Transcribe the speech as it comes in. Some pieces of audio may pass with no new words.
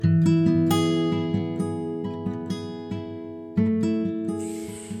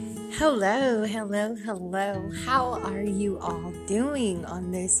Hello, hello, hello. How are you all doing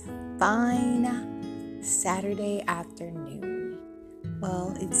on this fine Saturday afternoon?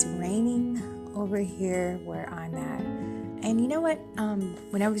 Well, it's raining over here where I'm at. And you know what?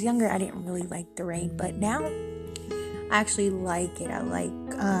 When I was younger, I didn't really like the rain, but now I actually like it.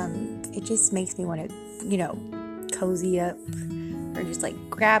 It just makes me want to, cozy up or just like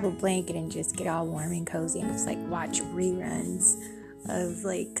grab a blanket and just get all warm and cozy and just like watch reruns of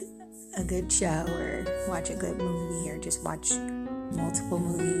like a good show or watch a good movie or just watch multiple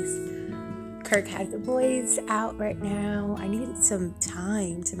movies. Kirk has the boys out right now. I needed some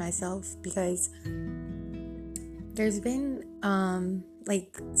time to myself because there's been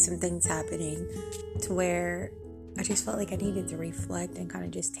some things happening to where I just felt like I needed to reflect and kind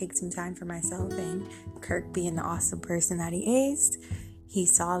of just take some time for myself. And Kirk, being the awesome person that he is, he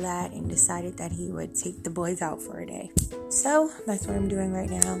saw that and decided that he would take the boys out for a day. So that's what I'm doing right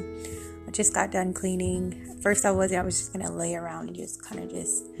now. I just got done cleaning. First I was just going to lay around and just kind of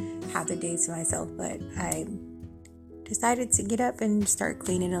just have the day to myself. But I decided to get up and start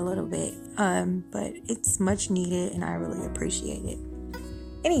cleaning a little bit. But it's much needed and I really appreciate it.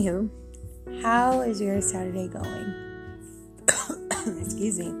 Anywho, how is your Saturday going?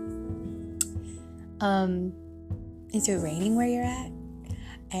 Excuse me. Is it raining where you're at?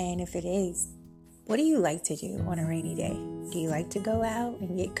 And if it is, what do you like to do on a rainy day? Do you like to go out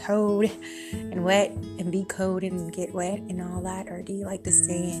and get cold and wet and be cold and get wet and all that? Or do you like to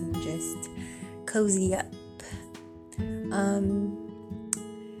stay and just cozy up?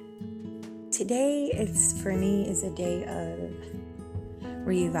 Today for me is a day of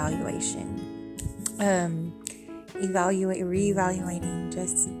reevaluation. Reevaluating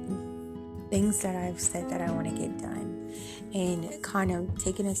just things that I've said that I want to get done. And kind of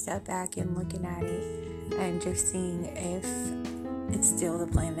taking a step back and looking at it and just seeing if it's still the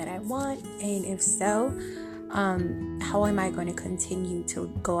plan that I want. And if so, how am I going to continue to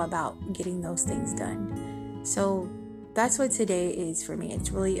go about getting those things done? So that's what today is for me. It's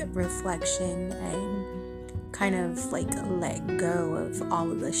really a reflection and kind of like let go of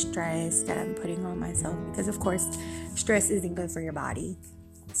all of the stress that I'm putting on myself. Because of course, stress isn't good for your body.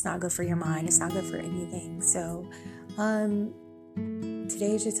 It's not good for your mind. It's not good for anything. So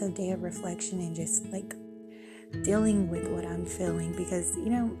today is just a day of reflection and just like dealing with what I'm feeling, because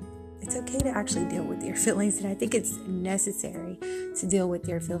it's okay to actually deal with your feelings, and I think it's necessary to deal with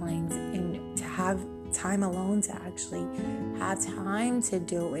your feelings and to have time alone to actually have time to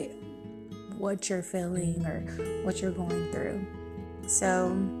deal with what you're feeling or what you're going through.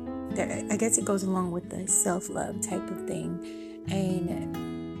 So I guess it goes along with the self-love type of thing,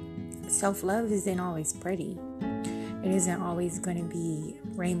 and self-love isn't always pretty. It isn't always going to be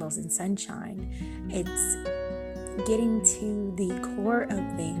rainbows and sunshine. It's getting to the core of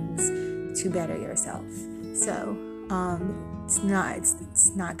things to better yourself. So it's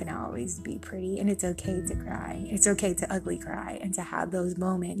not going to always be pretty, and it's okay to cry. It's okay to ugly cry and to have those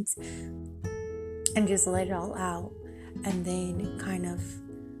moments and just let it all out and then kind of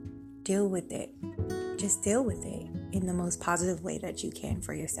deal with it. Just deal with it in the most positive way that you can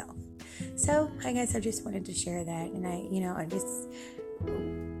for yourself. So I guess I just wanted to share that. And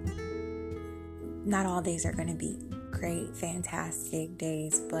not all days are going to be great, fantastic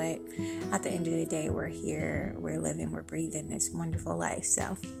days, but at the end of the day, we're here, we're living, we're breathing this wonderful life.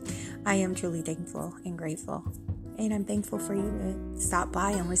 So I am truly thankful and grateful. And I'm thankful for you to stop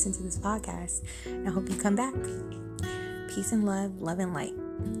by and listen to this podcast. And I hope you come back. Peace and love and light.